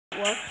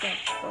What's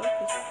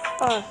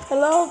up?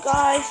 Hello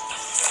guys.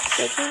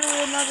 So today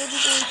we're not going to be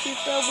doing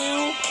FIFA. We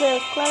will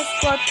play Clash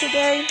Squad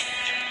today.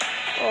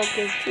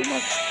 Okay, too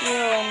much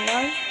here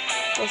online.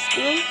 Let's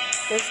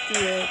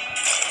do it.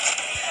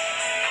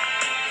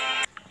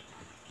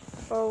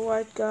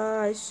 Alright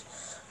guys.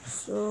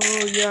 So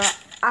yeah,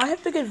 I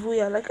have to get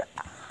Vuya. Like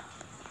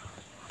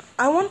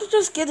I want to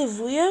just get a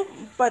Vuya,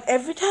 but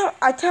every time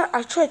I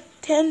try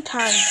 10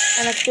 times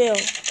and I fail.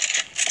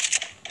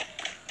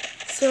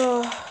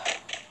 So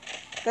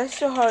that's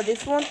so hard.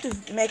 If you want to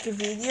make a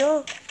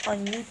video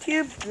on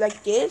YouTube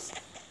like this,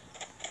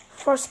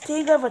 first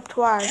think of it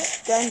twice,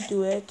 then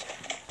do it.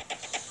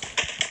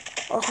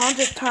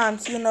 100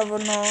 times, you never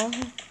know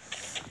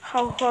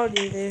how hard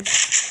it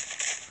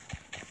is.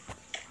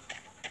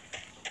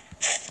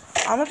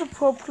 I'm not a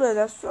pro player,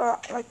 that's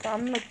like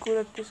I'm not good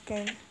at this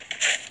game.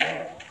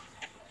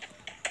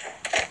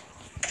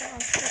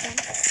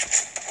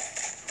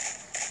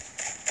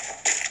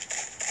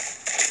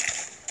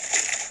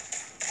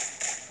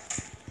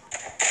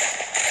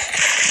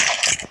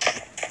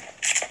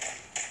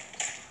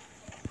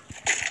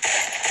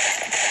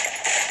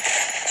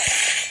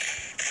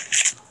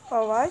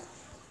 Alright,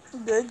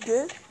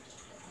 good.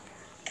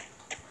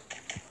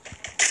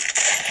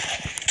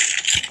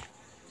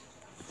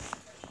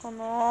 Oh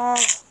no.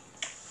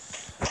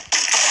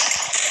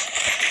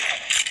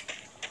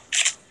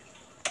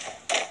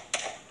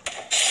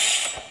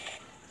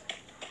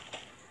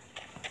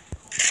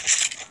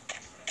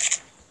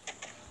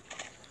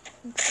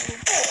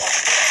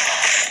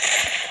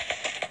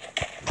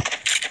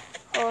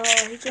 Oh,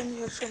 he's in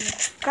here for me.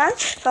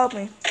 Guys, help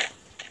me.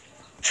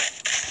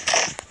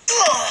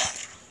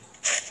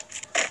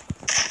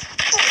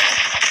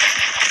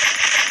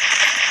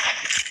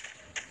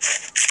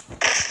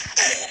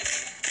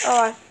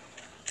 Alright.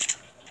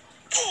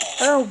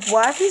 I don't know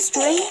what he's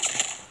doing,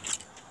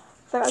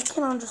 but I can't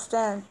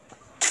understand.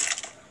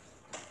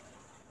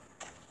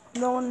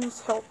 No one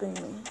is helping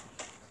me.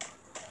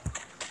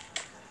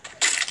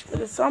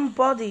 There is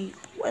somebody.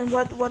 And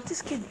what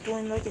this kid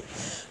doing? Like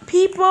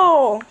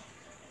people.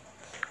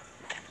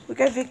 We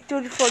got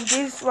victory for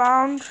this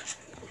round.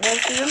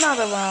 Let's do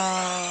another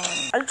round.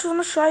 I just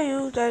want to show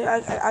you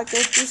that I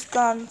get this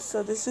gun.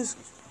 So this is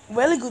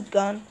really good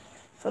gun.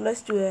 So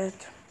let's do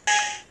it.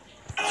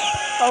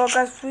 Oh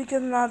guys, we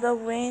get another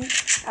win.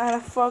 And I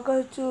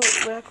forgot to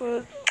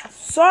record.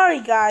 Sorry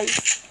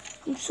guys.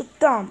 I'm so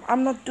dumb.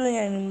 I'm not doing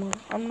it anymore.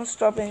 I'm not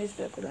stopping this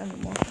record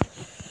anymore.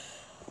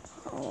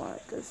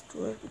 Alright, let's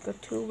do it. We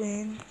got 2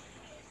 wins.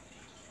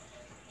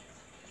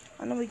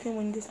 I know we can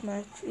win this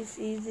match. It's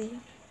easy.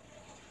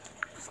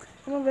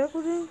 Am I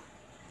recording?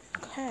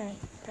 Okay.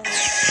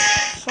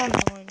 So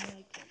annoying.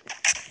 Like,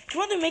 you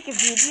want to make a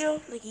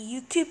video? Like a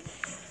YouTube?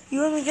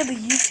 You want to get a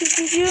YouTube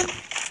video?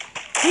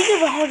 You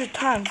give 100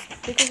 times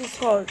because it's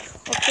hard.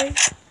 Okay?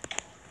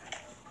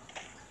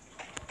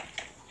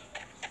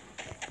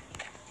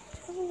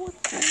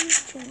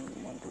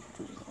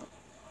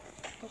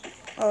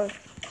 Alright.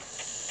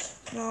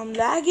 Now I'm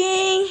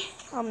lagging.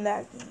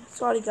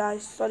 Sorry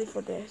guys. Sorry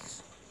for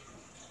this.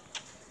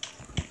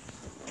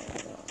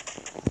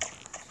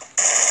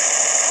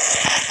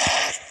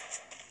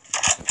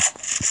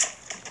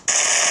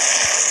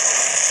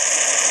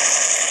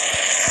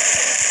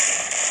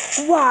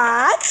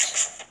 What?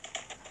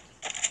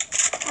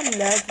 I'm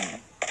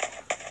lagging.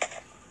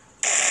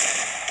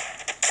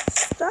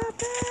 Stop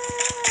it.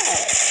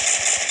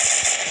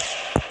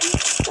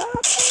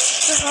 Stop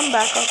it. I'm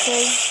back,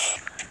 okay?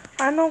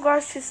 I know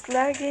guys it's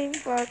lagging,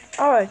 but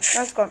alright,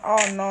 that's gone.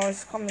 Oh no,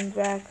 it's coming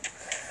back.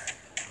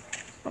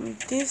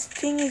 This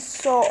thing is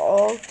so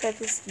old that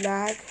it's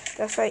lag.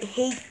 That's why I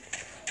hate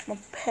my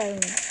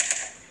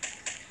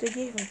parents. They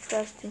gave me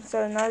trash things,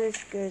 so now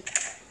it's good.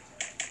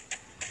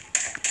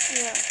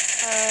 Yeah,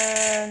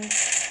 and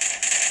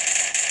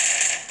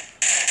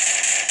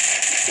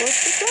good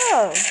to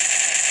go.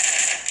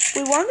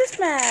 We won this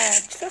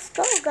match. Let's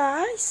go,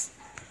 guys.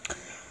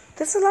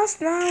 That's the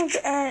last round,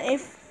 and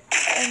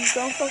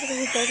don't forget to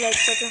hit that like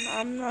button.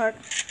 I'm not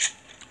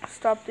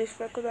stop this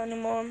record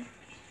anymore.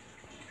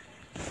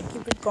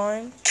 Keep it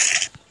going.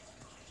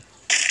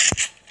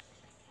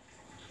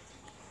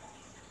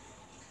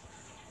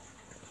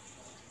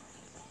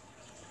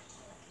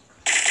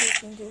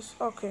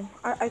 Okay,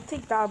 I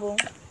take double,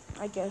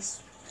 I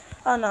guess.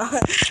 Oh no,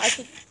 I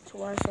take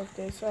twice of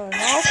this. Oh,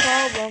 no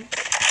problem.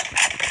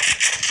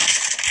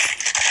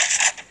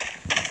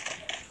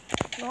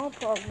 No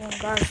problem,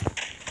 guys.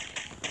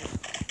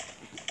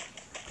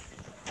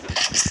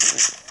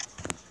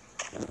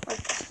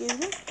 Excuse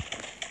me.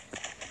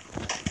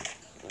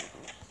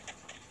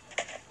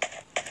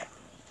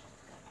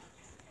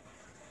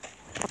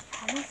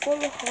 I'm gonna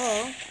follow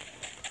her.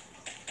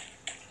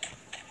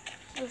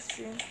 Let's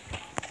see.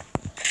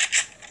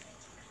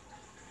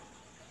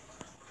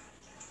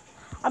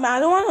 I mean, I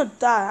don't want to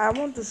die. I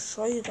want to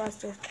show you guys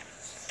the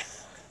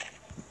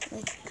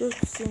like good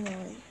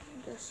scenery.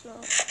 That's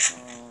yes.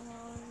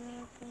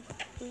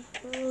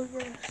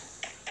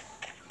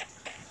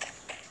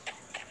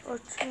 Or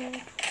 2, 3, 4,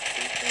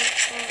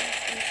 5,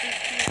 6,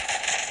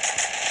 7,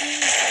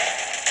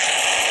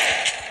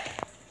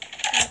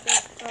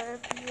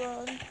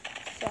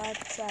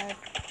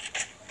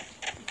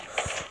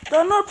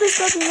 Oh no, please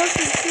stop me, not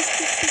please, please.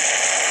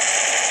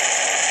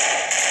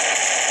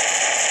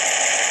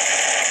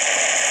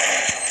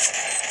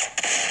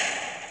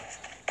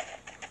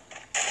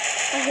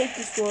 I hate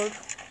this world.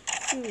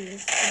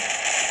 Seriously.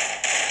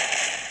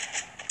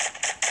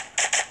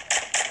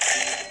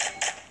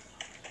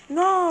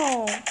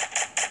 No!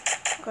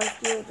 Guys,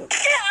 do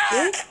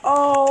it.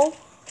 Oh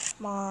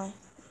my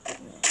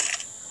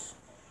goodness.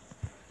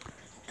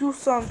 Do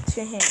something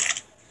to him.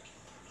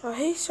 Oh,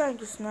 he's trying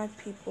to snipe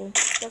people.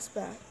 That's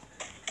bad.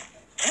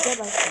 Get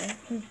back to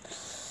him.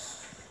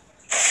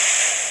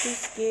 He's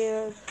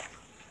scared.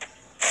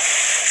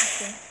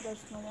 Okay,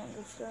 that's no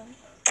understand.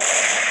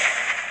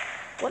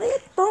 What are you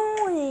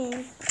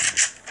doing?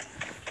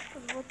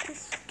 What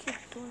this kid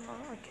doing?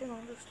 I can't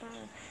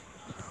understand.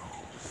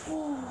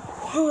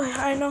 Oh,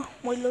 I know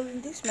we're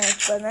losing this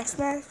match, but next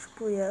match,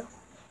 yeah.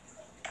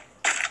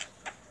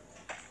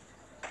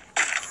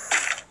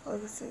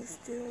 Obviously,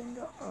 still in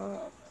the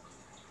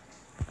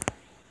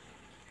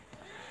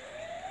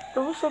It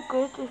was so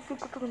great if you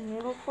go to the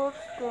middle first,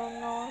 then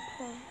now I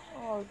can.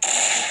 Oh,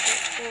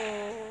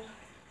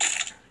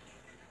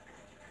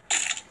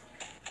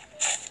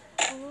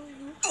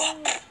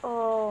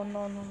 oh,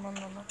 no.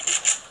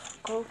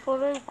 Go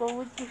for it, go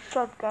with your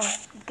shotgun.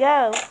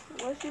 Go!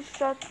 Where's your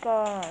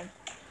shotgun?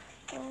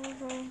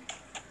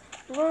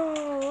 Bro,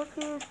 what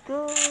are you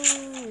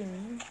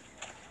doing?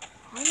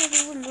 I'm not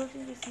even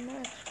losing this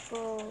match,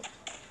 bro.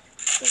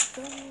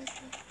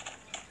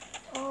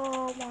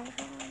 Oh my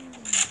god.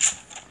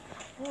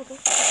 Oh,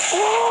 that's...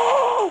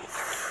 Oh!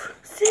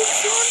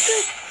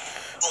 600!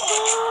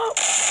 Oh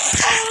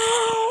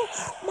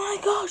my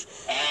gosh!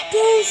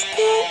 This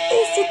kid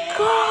is a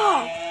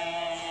god!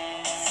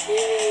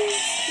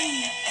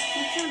 Seriously!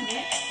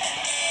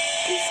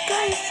 This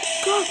guy is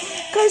a god!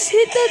 Guys,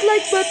 hit that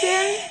like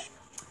button!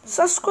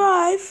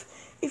 Subscribe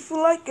if you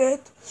like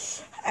it,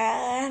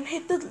 and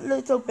hit the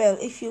little bell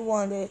if you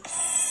want it.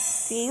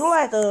 See you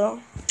later.